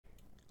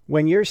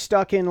When you're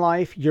stuck in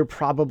life, you're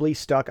probably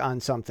stuck on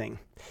something.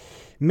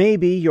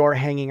 Maybe you're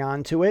hanging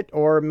on to it,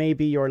 or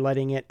maybe you're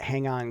letting it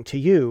hang on to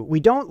you. We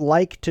don't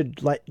like to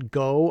let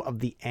go of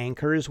the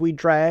anchors we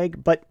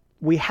drag, but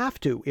we have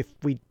to if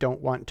we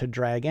don't want to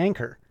drag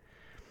anchor.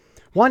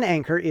 One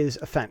anchor is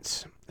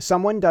offense.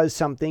 Someone does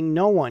something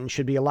no one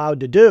should be allowed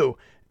to do.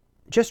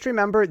 Just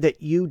remember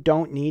that you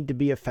don't need to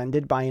be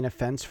offended by an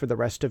offense for the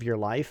rest of your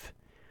life.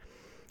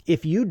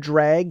 If you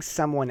drag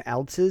someone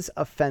else's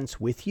offense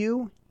with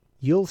you,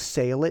 you'll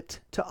sail it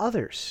to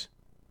others.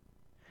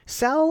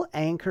 Sell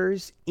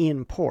anchors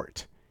in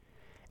port.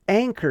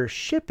 Anchor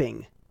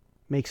shipping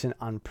makes an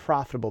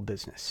unprofitable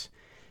business.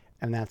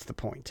 And that's the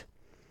point.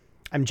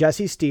 I'm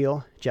Jesse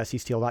Steele,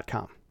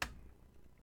 jessesteele.com.